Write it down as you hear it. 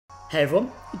Hey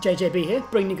everyone, JJB here,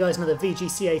 bringing you guys another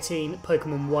VGC18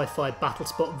 Pokemon Wi-Fi Battle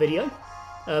Spot video.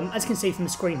 As you can see from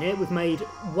the screen here, we've made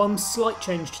one slight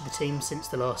change to the team since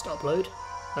the last upload.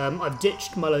 I've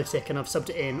ditched my Lando-T and I've subbed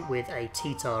it in with a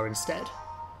T-Tar instead.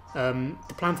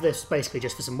 The plan for this was basically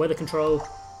just for some weather control,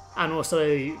 and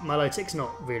also my Lando-T's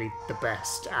not really the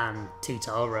best, and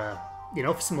T-Tar,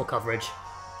 for some more coverage.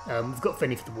 We've got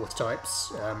Fini for the water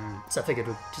types, so I figured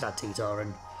we'd just add T-Tar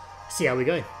and see how we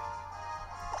go.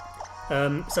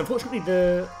 So unfortunately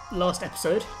the last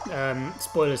episode,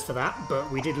 spoilers for that, but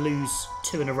we did lose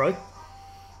 2 in a row,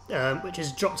 which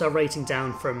has dropped our rating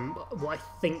down from what I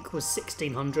think was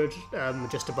 1600,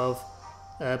 just above,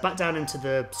 back down into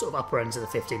the sort of upper ends of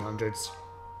the 1500s. It's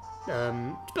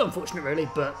a bit unfortunate really,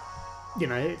 but,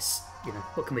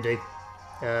 what can we do?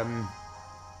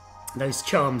 Those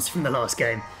charms from the last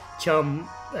game, Charm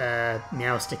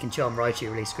Meowstic and Charm Raichu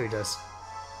really screwed us.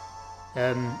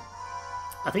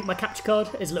 I think my capture card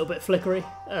is a little bit flickery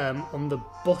on the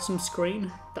bottom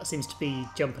screen. That seems to be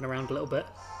jumping around a little bit.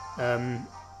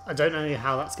 I don't know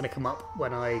how that's going to come up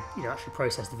when I actually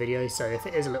process the video, so if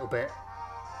it is a little bit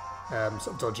sort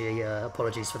of dodgy,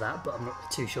 apologies for that, but I'm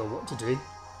not too sure what to do.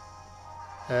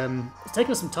 It's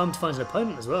taken us some time to find an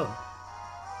opponent as well.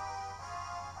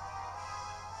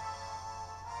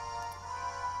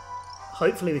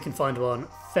 Hopefully we can find one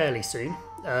fairly soon.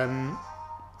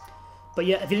 But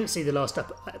yeah, if you didn't see the last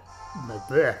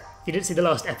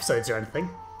episodes or anything,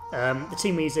 the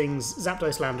team we're using is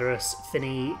Zapdos, Lando-T,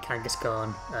 Fini,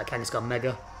 Kangaskhan, Kangaskhan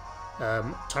Mega,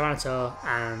 Tyranitar,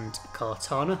 and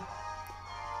Kartana.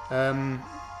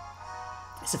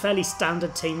 It's a fairly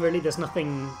standard team, really. There's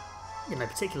nothing,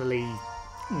 particularly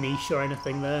niche or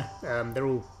anything there. They're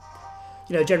all,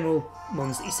 general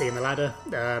mons that you see in the ladder.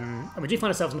 And we do find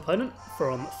ourselves an opponent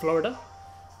from Florida,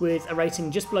 with a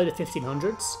rating just below the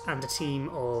 1500s, and a team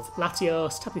of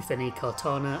Latias, Tapu Fini,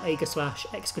 Kartana, Aegislash,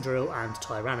 Excadrill, and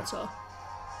Tyranitar.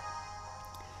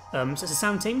 So it's a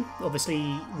sound team.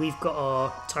 Obviously, we've got our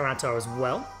Tyranitar as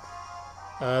well.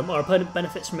 Our opponent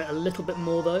benefits from it a little bit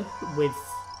more, though, with,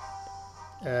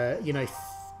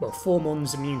 4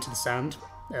 mons immune to the sand.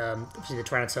 Obviously the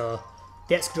Tyranitar,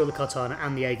 the Excadrill, the Kartana,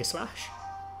 and the Aegislash.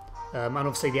 And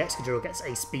obviously the Excadrill gets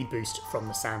a speed boost from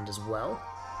the sand as well.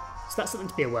 So that's something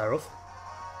to be aware of.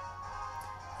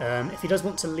 If he does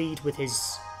want to lead with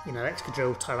his,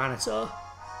 Excadrill Tyranitar,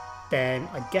 then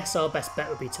I guess our best bet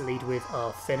would be to lead with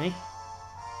our Fini.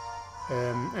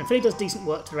 And Fini does decent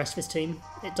work to the rest of his team.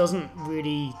 It doesn't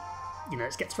really,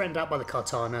 it gets threatened out by the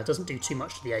Kartana, it doesn't do too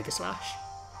much to the Aegislash.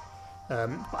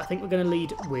 But I think we're going to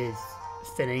lead with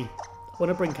Fini. I want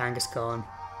to bring Kangaskhan.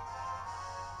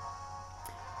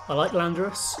 I like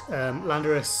Lando-T.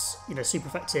 Lando-T, super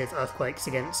effective Earthquakes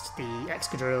against the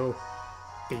Excadrill,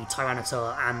 the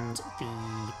Tyranitar, and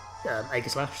the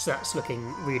Aegislash, so that's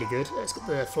looking really good. It's got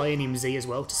the Flyinium Z as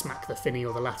well to smack the Fini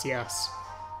or the Latias,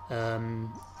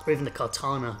 or even the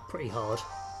Kartana pretty hard.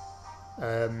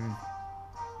 And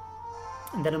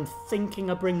then I'm thinking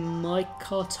I bring my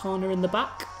Kartana in the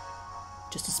back,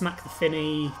 just to smack the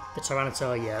Fini, the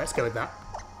Tyranitar. Yeah, let's go with that.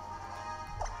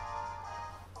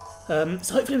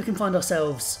 So hopefully we can find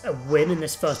ourselves a win in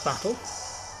this first battle.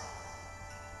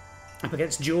 Up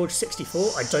against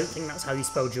George64. I don't think that's how you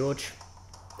spell George.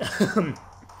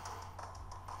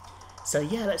 So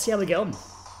yeah, let's see how we get on.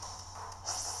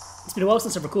 It's been a while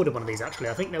since I've recorded one of these, actually.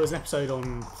 I think there was an episode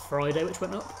on Friday which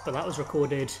went up, but that was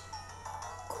recorded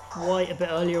quite a bit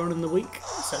earlier on in the week.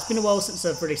 So it's been a while since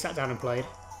I've really sat down and played.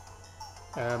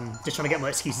 Just trying to get my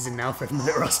excuses in now for if I'm a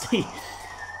bit rusty.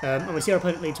 And we see our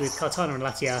opponent leads with Kartana and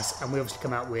Latias, and we obviously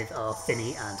come out with our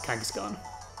Fini and Kangaskhan.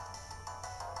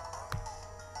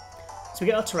 So we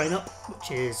get our terrain up,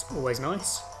 which is always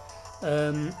nice.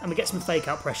 And we get some fake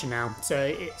out pressure now. So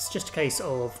it's just a case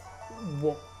of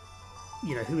what,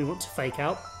 who we want to fake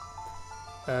out.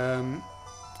 And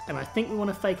I think we want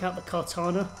to fake out the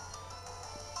Kartana.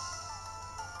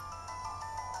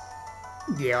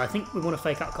 Yeah, I think we want to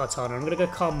fake out Kartana. I'm going to go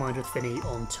Calm Mind with Fini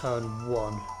on turn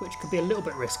 1, which could be a little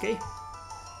bit risky.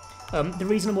 The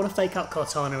reason I want to fake out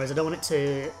Kartana is I don't want it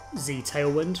to Z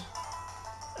Tailwind,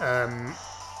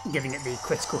 giving it the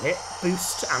critical hit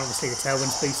boost, and obviously the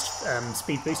Tailwind boost,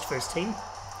 speed boost for his team.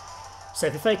 So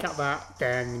if we fake out that,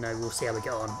 then we'll see how we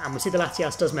get on. And we see the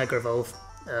Latias does Mega Evolve,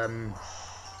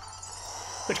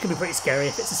 which could be pretty scary.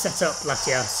 If it's a setup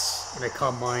Latias,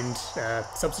 Calm Mind,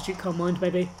 substitute Calm Mind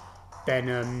maybe, then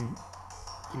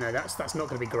that's not going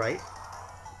to be great.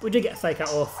 But we do get a fake out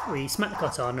off. We smack the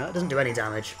Kartana. It doesn't do any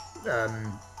damage. But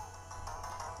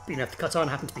if the Kartana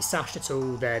happens to be sashed at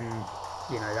all, then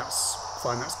that's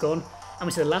fine. That's gone. And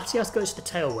we see the Latias goes to the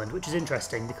Tailwind, which is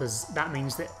interesting because that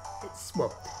means that it's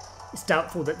It's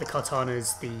doubtful that the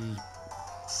Kartana's the,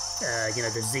 you know,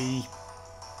 the Z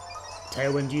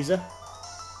Tailwind user.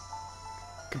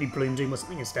 Could be Bloom Doom or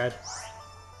something instead.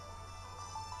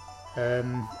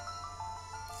 Oh,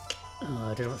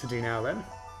 I don't know what to do now then.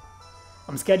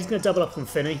 I'm scared he's going to double up on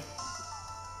Fini.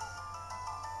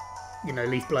 You know,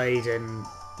 Leaf Blade and,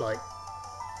 like,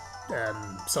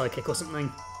 Sidekick or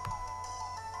something.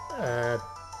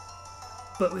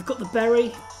 But we've got the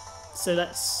Berry, so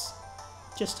let's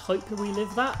just hope that we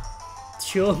live that.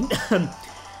 Sure.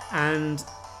 And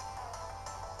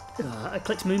I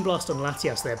clicked Moonblast on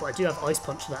Latias there, but I do have Ice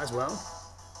Punch for that as well.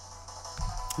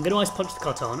 I'm going to Ice Punch the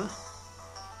Kartana.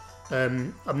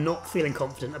 I'm not feeling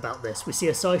confident about this. We see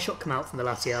a Psy Shock come out from the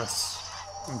Latias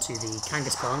onto the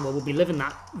Kangaskhan. Well, we'll be living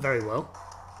that very well.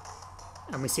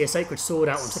 And we see a Sacred Sword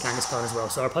out onto the Kangaskhan as well,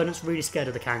 so our opponent's really scared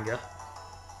of the Kanga.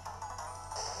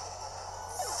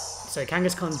 So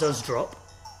Kangaskhan does drop.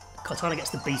 Kartana gets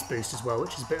the Beast Boost as well,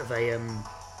 which is a bit of a you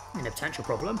know, potential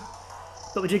problem.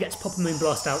 But we do get to pop a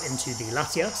Moonblast out into the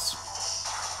Latias.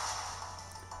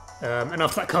 And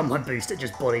after that Carmine boost, it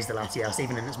just bodies the Latias,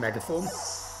 even in its Mega form.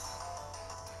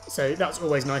 So that's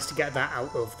always nice to get that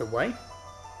out of the way.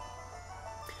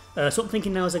 So what I'm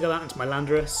thinking now as I go out into my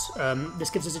Landorus, this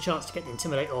gives us a chance to get the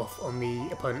Intimidate off on the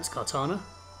opponent's Kartana.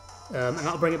 And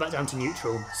that'll bring it back down to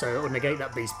neutral, so it will negate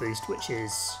that Beast Boost, which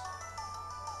is,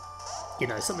 you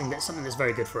know, something that's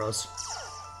very good for us.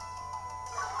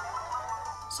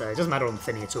 So it doesn't matter on the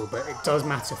Fini at all, but it does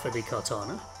matter for the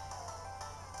Kartana.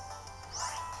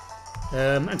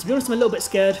 And to be honest, I'm a little bit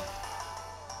scared.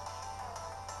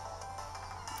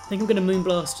 I think I'm going to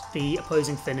Moonblast the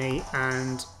opposing Fini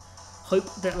and hope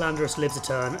that Landorus lives a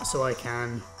turn so I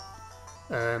can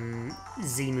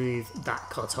Z-move that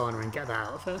Kartana and get that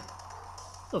out of her.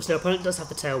 Obviously our opponent does have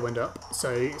the Tailwind up,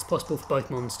 so it's possible for both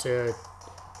Mons to,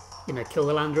 you know, kill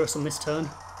the Landorus on this turn.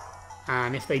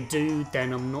 And if they do,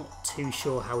 then I'm not too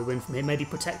sure how we win from here. Maybe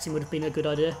protecting would have been a good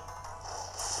idea.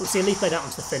 We'll see a Leaf Blade out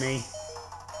onto the Fini.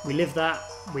 We live that.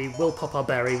 We will pop our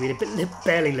Berry. We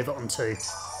barely live it on 2.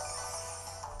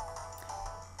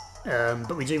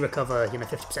 But we do recover, you know,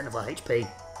 50% of our HP.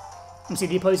 You see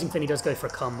the opposing Fini does go for a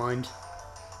Calm Mind.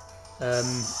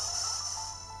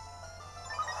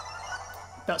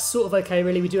 That's sort of okay,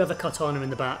 really. We do have a Kartana in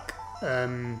the back.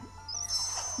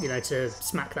 You know, to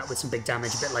smack that with some big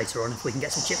damage a bit later on, if we can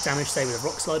get some chip damage, say with a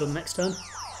Rock Slide on the next turn.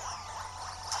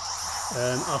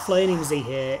 Our Flaming Z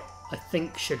here, I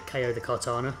think, should KO the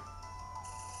Kartana.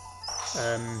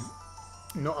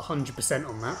 Not 100%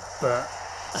 on that, but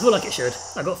I feel like it should.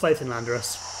 I got faith in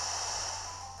Landorus.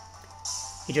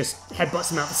 He just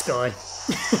headbutts him out the sky.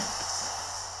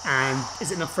 And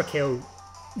is it enough for a kill?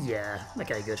 Yeah,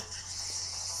 okay, good.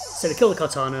 So we kill the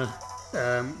Kartana.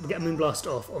 We get a Moonblast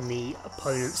off on the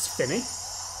opponent's Fini.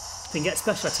 If we can get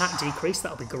special attack decrease,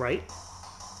 that'll be great.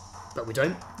 But we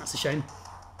don't, that's a shame.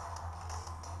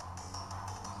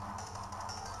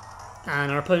 And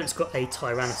our opponent's got a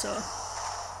Tyranitar.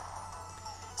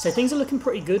 So things are looking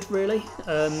pretty good, really.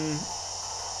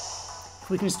 If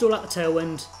we can stall out the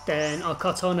Tailwind, then our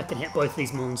Kartana can hit both of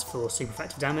these Mons for super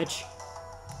effective damage.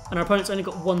 And our opponent's only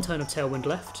got 1 turn of Tailwind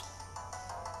left.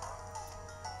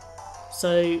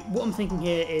 So what I'm thinking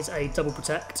here is a double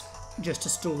protect, just to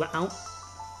stall that out.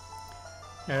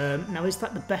 Now is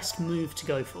that the best move to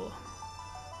go for?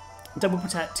 Double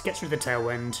protect gets rid of the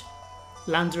Tailwind.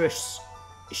 Landorus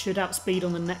should outspeed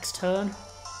on the next turn.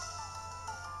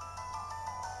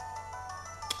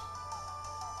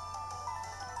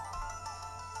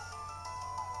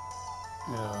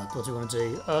 What do we want to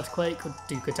do? Earthquake would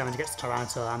do good damage against the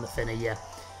Tyranitar and the Fini, yeah.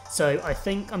 So I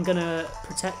think I'm going to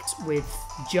protect with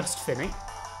just Fini,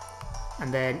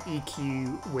 and then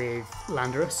EQ with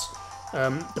Landorus.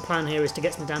 The plan here is to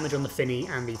get some damage on the Fini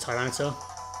and the Tyranitar.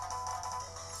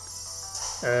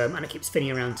 And it keeps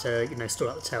Fini around to, you know, stall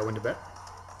out the Tailwind a bit.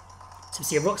 So we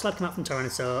see a Rock Slide come out from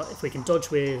Tyranitar. If we can dodge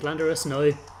with Landorus,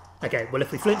 no. Okay, well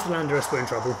if we flinch with Landorus, we're in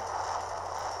trouble.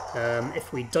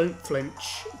 If we don't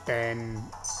flinch, then,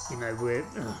 you know, we're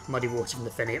Muddy Water from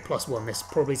the Fini at +1. This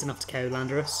probably is enough to KO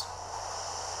Landorus.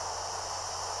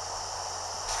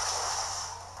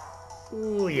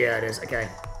 Oh yeah, it is. Okay.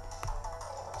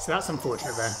 So that's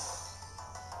unfortunate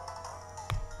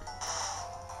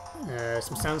there.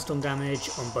 Some Sandstorm damage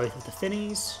on both of the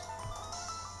Finis.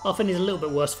 Our Fini's a little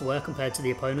bit worse for wear compared to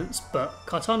the opponents, but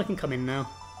Kartana can come in now.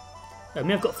 We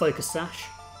have got Focus Sash,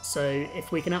 so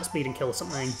if we can outspeed and kill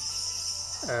something,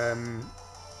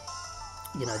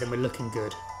 you know, then we're looking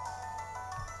good.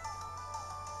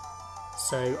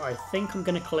 So I think I'm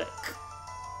going to click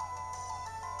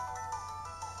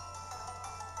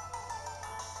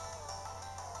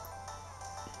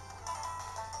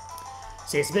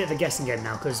See, it's a bit of a guessing game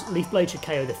now, because Leaf Blade should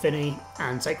KO the Fini,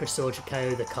 and Sacred Sword should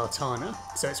KO the Kartana,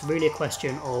 so it's really a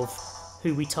question of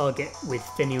who we target with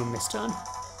Fini on this turn. So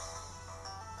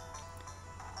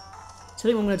I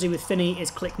think what I'm going to do with Fini is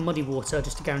click Muddy Water,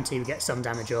 just to guarantee we get some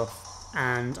damage off,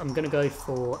 and I'm going to go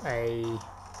for a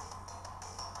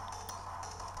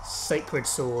Sacred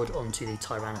Sword onto the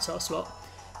Tyranitar slot.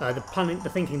 The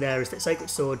thinking there is that Sacred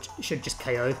Sword should just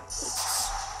KO. It's,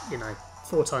 you know,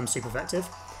 4 times super effective.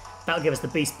 That'll give us the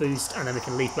Beast Boost, and then we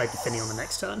can Leaf Blade the Fini on the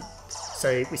next turn.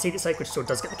 So we see that Sacred Sword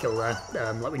does get the kill there,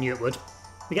 like we knew it would.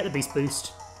 We get the Beast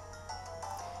Boost.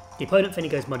 The opponent Fini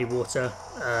goes Muddy Water.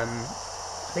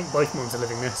 I think both Mons are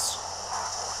living this.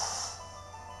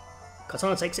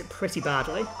 Kartana takes it pretty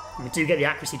badly. And we do get the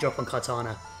accuracy drop on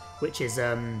Kartana, which is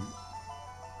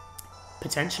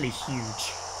potentially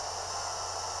huge.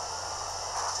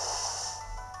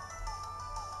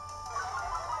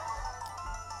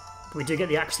 But we do get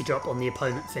the accuracy drop on the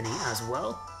opponent Fini as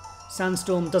well.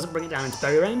 Sandstorm doesn't bring it down into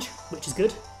berry range, which is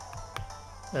good.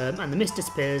 And the mist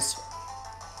disappears.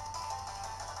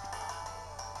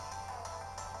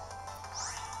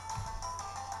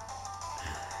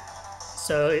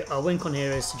 So our win con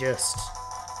here is to just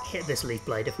hit this Leaf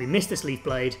Blade. If we miss this Leaf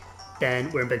Blade,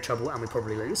 then we're in big trouble and we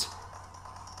probably lose.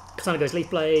 Kartana goes Leaf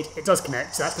Blade, it does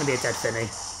connect, so that's going to be a dead Fini.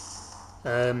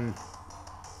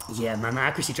 Yeah, man, that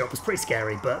accuracy drop was pretty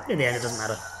scary, but in the end it doesn't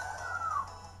matter.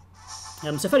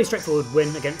 So fairly straightforward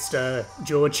win against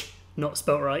George, not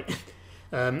spelt right,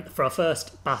 for our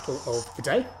first battle of the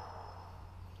day.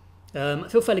 I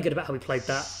feel fairly good about how we played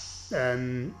that.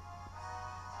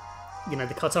 You know,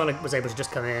 the Kartana was able to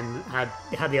just come in,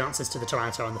 it had the answers to the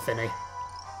Tyranitar and the Fini.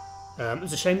 It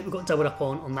was a shame that we got doubled up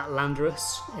on that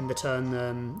Landorus in the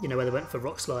turn, you know, where they went for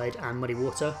Rock Slide and Muddy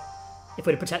Water. If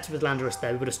we'd have protected with Landorus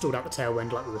there, we would have stalled out the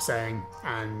Tailwind like we were saying,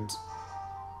 and,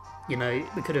 you know,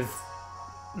 we could have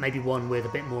maybe won with a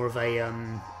bit more of a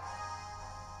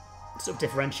sort of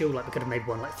differential, like we could have maybe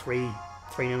won like 3-0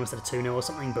 instead of 2-0 or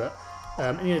something, but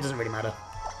you know, it doesn't really matter.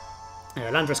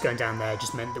 Landorus going down there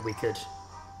just meant that we could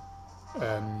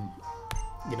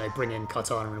you know, bring in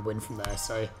Kartana and win from there,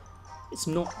 so it's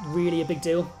not really a big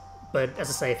deal. But as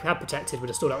I say, if we had protected, we'd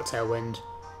have stalled out the Tailwind.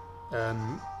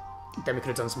 Then we could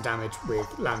have done some damage with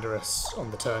Landorus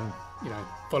on the turn, you know,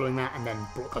 following that, and then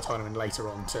brought Kartana in later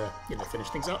on to, you know, finish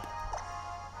things up.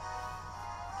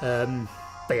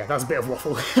 But yeah, that's a bit of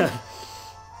waffle.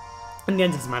 In the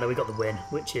end, it doesn't matter, we got the win,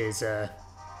 which is,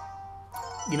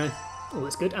 you know, all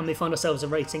that's good. And we find ourselves a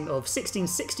rating of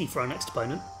 1660 for our next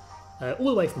opponent, all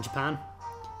the way from Japan.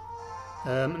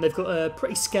 And they've got a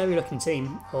pretty scary looking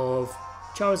team of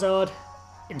Charizard,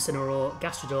 Incineroar,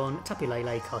 Gastrodon, Tapu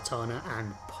Lele, Kartana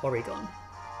and Porygon.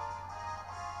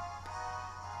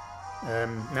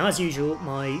 Now, as usual,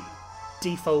 my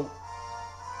default,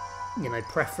 you know,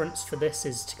 preference for this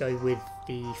is to go with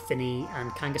the Fini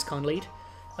and Kangaskhan lead.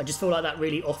 I just feel like that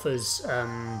really offers,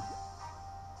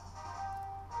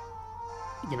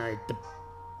 you know,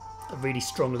 a really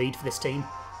strong lead for this team,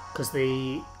 because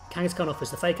the Kangaskhan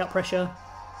offers the fake out pressure.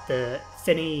 The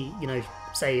Fini, you know,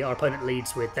 say our opponent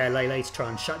leads with their Lele to try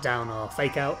and shut down our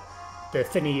fake out. The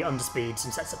Fini underspeeds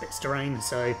and sets up its terrain,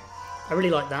 so I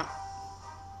really like that.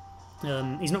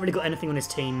 He's not really got anything on his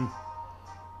team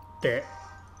that,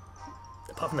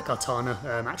 apart from the Kartana,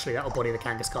 actually that'll body the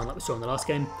Kangaskhan like we saw in the last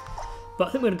game. But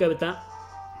I think we're going to go with that.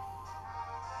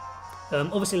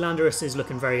 Obviously Landorus is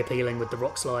looking very appealing with the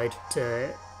Rock Slide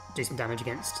to do some damage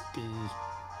against the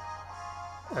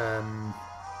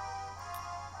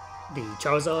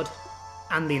Charizard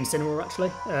and the Incineroar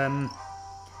actually.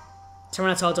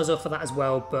 Tyranitar does offer that as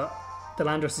well, but the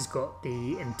Landorus has got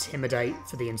the Intimidate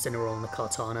for the Incineroar and the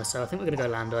Kartana, so I think we're going to go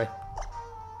Lando.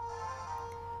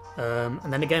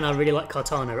 And then again, I really like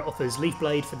Kartana. It offers Leaf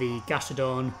Blade for the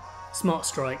Gastrodon, Smart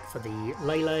Strike for the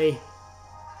Lele,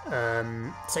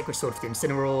 Sacred Sword for the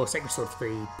Incineroar, Sacred Sword for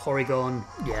the Porygon.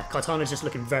 Yeah, Kartana's just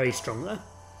looking very strong there.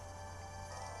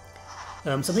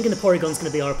 So I'm thinking the Porygon's going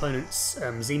to be our opponent's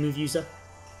Z-move user.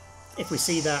 If we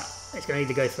see that, it's going to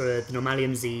either go for the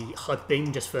Normalium Z Hug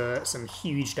Beam just for some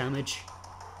huge damage,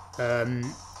 or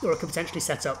it could potentially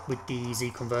set up with the Z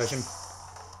conversion,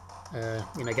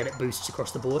 you know, get it boosts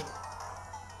across the board.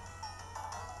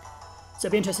 So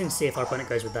it'll be interesting to see if our opponent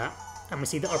goes with that. And we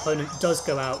see that our opponent does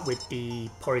go out with the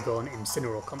Porygon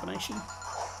Incineroar combination.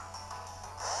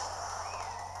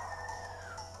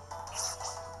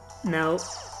 Now,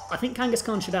 I think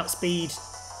Kangaskhan should outspeed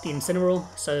the Incineroar,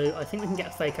 so I think we can get a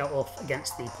fake out off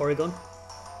against the Porygon.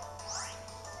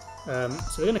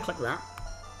 So we're going to click that.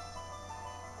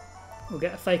 We'll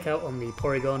get a fake out on the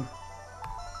Porygon.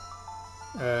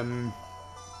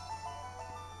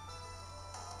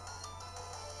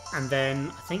 And then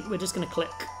I think we're just going to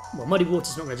click... Well, Muddy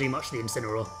Water's not going to do much to the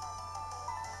Incineroar.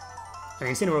 And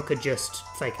the Incineroar could just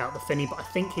fake out the Fini, but I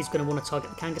think he's going to want to target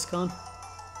the Kangaskhan.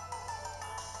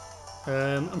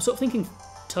 I'm sort of thinking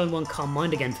turn 1 Calm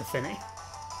Mind again for Fini.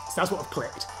 So that's what I've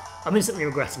clicked. I'm instantly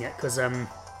regretting it, because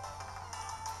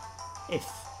if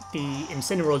the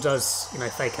Incineroar does, you know,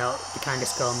 fake out the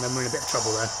Kangaskhan, then we're in a bit of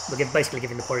trouble there. We're basically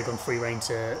giving the Porygon free reign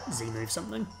to Z-move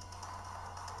something.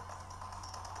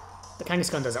 The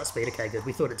Kangaskhan does outspeed, okay, good,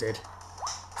 we thought it did.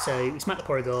 So we smack the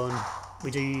Porygon,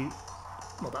 we do,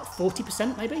 what, about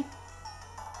 40% maybe?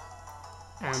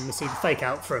 And we see the fake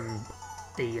out from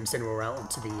the Incineroar out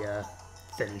onto the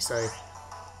Fini, so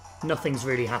nothing's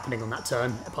really happening on that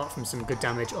turn, apart from some good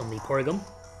damage on the Porygon.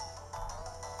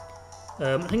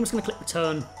 I think I'm just going to click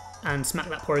return and smack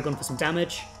that Porygon for some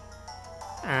damage,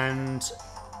 and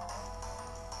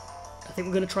I think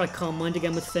we're going to try Calm Mind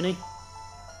again with Fini.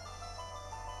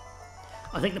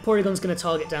 I think the Porygon's going to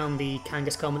target down the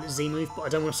Kangaskhan with its Z-move, but I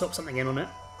don't want to swap something in on it,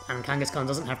 and Kangaskhan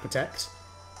doesn't have Protect.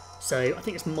 So I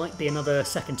think this might be another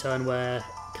second turn where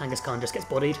Kangaskhan just gets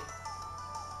bodied.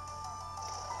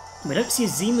 We don't see a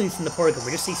Z-move from the Porygon,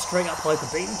 we just see straight up Hyper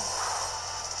Beam.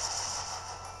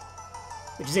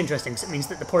 Which is interesting, because it means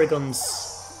that the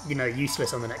Porygon's, you know,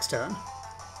 useless on the next turn.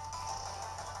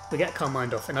 We get Calm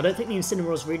Mind off, and I don't think the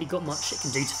Incineroar's really got much it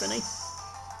can do to Fini.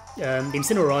 The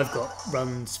Incineroar I've got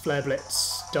runs Flare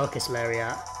Blitz, Darkest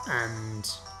Lariat, and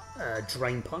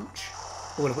Drain Punch,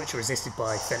 all of which are resisted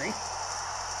by Fini.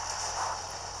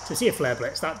 So we see a Flare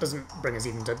Blitz, that doesn't bring us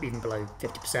even below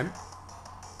 50%.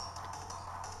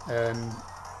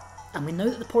 And we know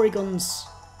that the Porygon's,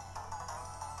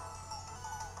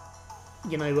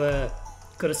 you know,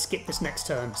 got to skip this next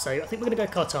turn, so I think we're going to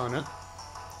go Kartana,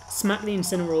 smack the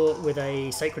Incineroar with a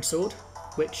Sacred Sword,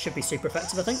 which should be super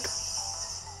effective, I think.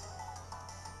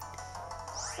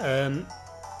 And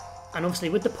obviously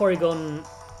with the Porygon...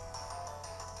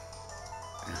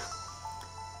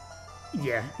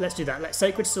 Yeah, let's do that. Let's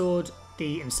Sacred Sword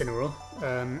the Incineroar.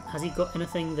 Has he got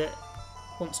anything that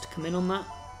wants to come in on that?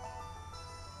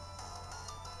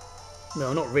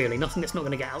 No, not really. Nothing that's not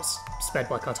going to get outsped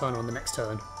by Kartana on the next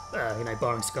turn. You know,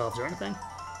 barring Scarves or anything.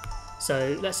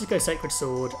 So let's just go Sacred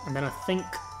Sword, and then I think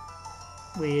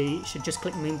we should just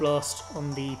click Moonblast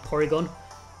on the Porygon.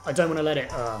 I don't want to let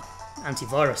it...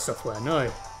 antivirus software, no.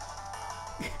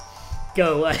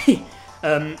 Go away.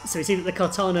 So we see that the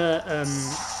Kartana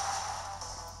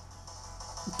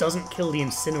doesn't kill the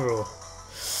Incineroar.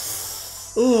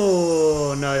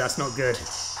 Oh no, that's not good.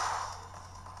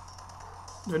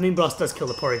 The Moonblast does kill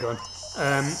the Porygon.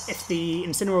 If the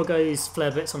Incineroar goes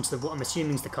Flare Blitz onto what I'm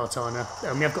assuming is the Kartana,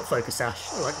 we have got Focus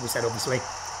Sash, like we said, obviously.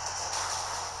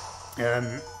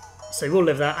 So we'll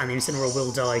live that, and the Incineroar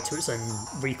will die to its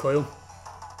own recoil.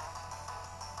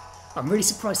 I'm really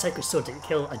surprised Sacred Sword didn't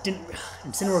kill.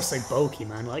 Incineroar's so bulky,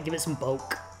 man. Like, give it some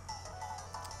bulk.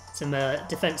 Some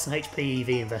defense and HP EV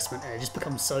investment, and it just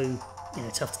becomes so, you know,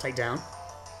 tough to take down.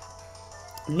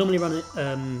 I normally run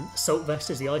Assault Vest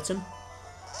as the item.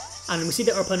 And we see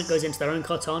that our opponent goes into their own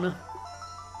Kartana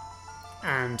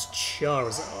and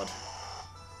Charizard.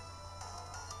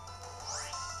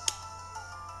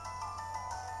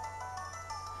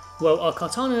 Well, our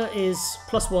Kartana is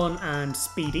 +1 and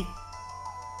speedy.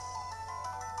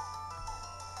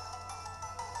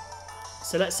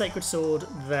 So let's Sacred Sword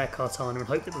their Kartana and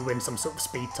hope that we win some sort of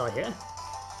speed tie here.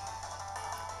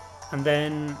 And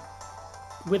then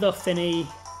with our Fini,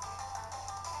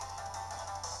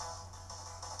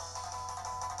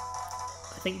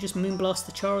 I think just Moonblast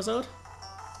the Charizard.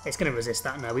 It's going to resist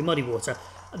that now. We Muddy Water.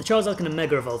 The Charizard's going to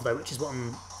Mega Evolve though, which is what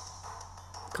I'm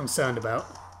concerned about.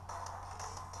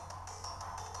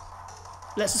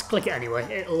 Let's just click it anyway.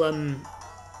 It'll I'm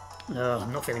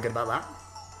not feeling good about that.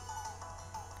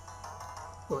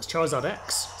 Well, it's Charizard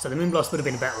X, so the Moonblast would have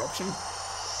been a better option.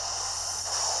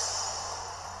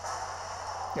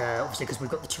 Obviously because we've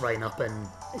got the terrain up and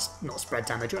it's not spread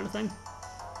damage or anything.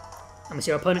 And we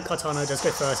see our opponent Kartana does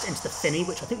go first into the Fini,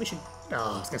 which I think we should...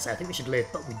 I was going to say I think we should live,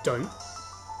 but we don't.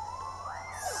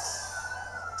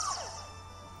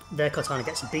 Their Kartana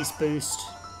gets a Beast Boost.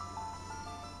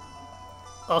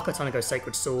 Our Kartana goes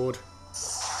Sacred Sword,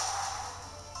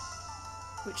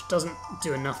 which doesn't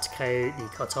do enough to KO the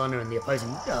Kartana, and the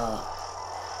opposing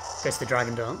goes to the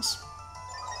Dragon Dance.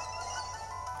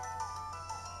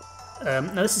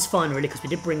 Now this is fine really, because we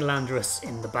did bring Landorus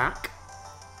in the back,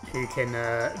 who can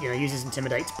you know, use his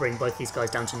Intimidate to bring both these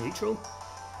guys down to neutral.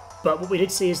 But what we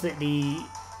did see is that the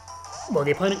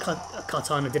opponent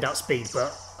Kartana did outspeed,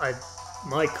 but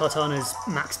my Kartana's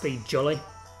max speed jolly,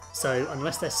 so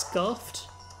unless they're scarfed,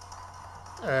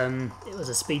 it was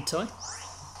a speed tie.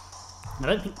 I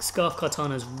don't think Scarf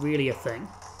Kartana is really a thing.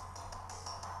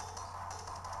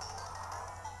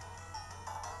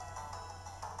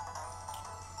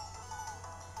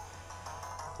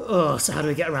 Oh, so how do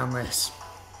we get around this?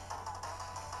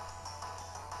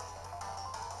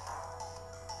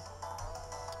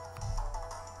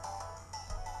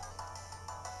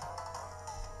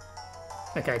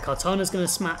 Okay, Kartana's going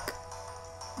to smack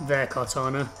their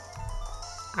Kartana,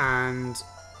 and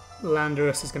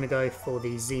Landorus is going to go for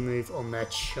the Z move on their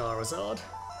Charizard.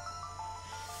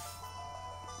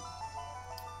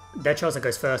 Their Charizard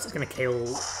goes first, it's going to kill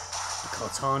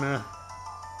Kartana.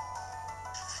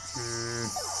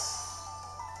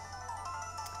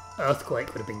 Earthquake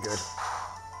would have been good.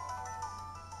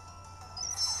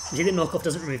 You see that knockoff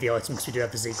doesn't remove the item because we do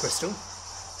have the Z Crystal.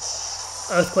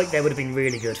 Earthquake there would have been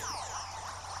really good.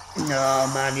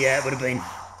 Oh man, yeah, it would have been.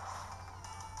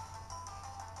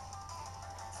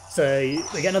 So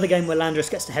we get another game where Landorus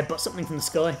gets to headbutt something from the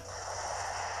sky.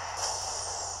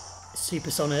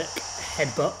 Supersonic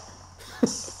headbutt.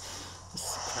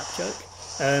 That's a crap joke.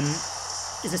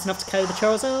 Is this enough to KO the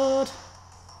Charizard?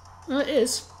 It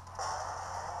is.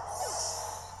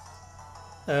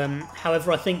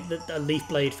 However, I think that a Leaf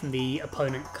Blade from the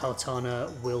opponent Kartana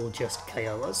will just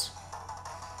KO us.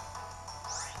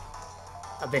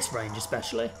 At this range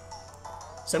especially.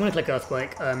 So I'm going to click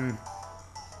Earthquake. I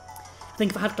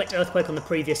think if I had clicked Earthquake on the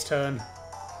previous turn,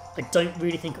 I don't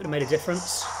really think it would have made a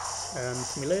difference.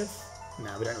 Can we live?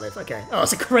 No, we don't live. Okay. Oh,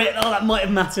 it's a crit! Oh, that might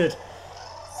have mattered!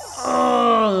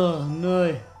 Oh,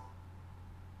 no.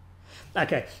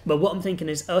 Okay, well what I'm thinking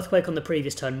is Earthquake on the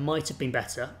previous turn might have been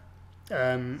better.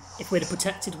 If we'd have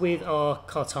protected with our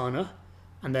Kartana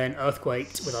and then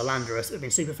Earthquaked with our Landorus, it would have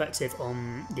been super effective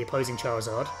on the opposing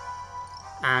Charizard,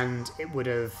 and it would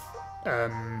have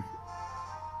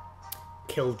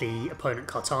killed the opponent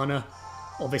Kartana.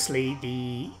 Obviously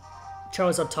the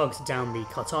Charizard targeted down the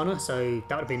Kartana, so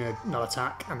that would have been a null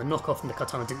attack, and the knockoff from the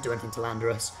Kartana didn't do anything to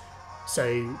Landorus. So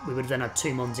we would have then had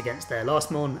 2 Mons against their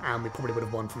last Mon, and we probably would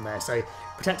have won from there. So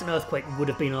Protect and Earthquake would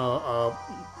have been our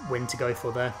win to go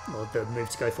for there, or the move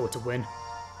to go for to win.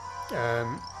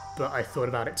 But I thought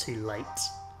about it too late,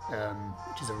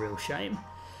 which is a real shame.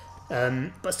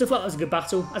 But I still felt that was a good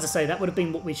battle. As I say, that would have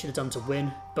been what we should have done to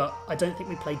win, but I don't think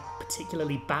we played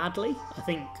particularly badly. I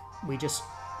think we just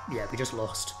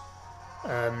lost.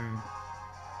 Them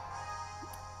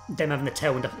having the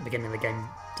Tailwind up at the beginning of the game.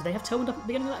 Did they have Tailwind up at the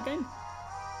beginning of that game?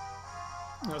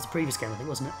 That was the previous game, I think,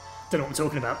 wasn't it? Don't know what I'm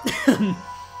talking about.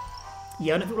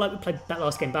 Yeah, I don't feel like we played that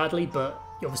last game badly, but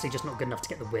you're obviously just not good enough to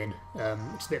get the win,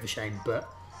 which is a bit of a shame. But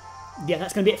yeah,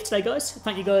 that's going to be it for today, guys.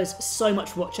 Thank you guys so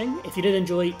much for watching. If you did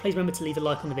enjoy, please remember to leave a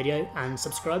like on the video and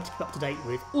subscribe to keep up to date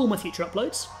with all my future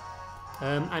uploads.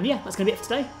 And yeah, that's going to be it for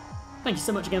today. Thank you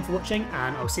so much again for watching,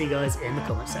 and I'll see you guys in the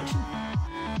comments section.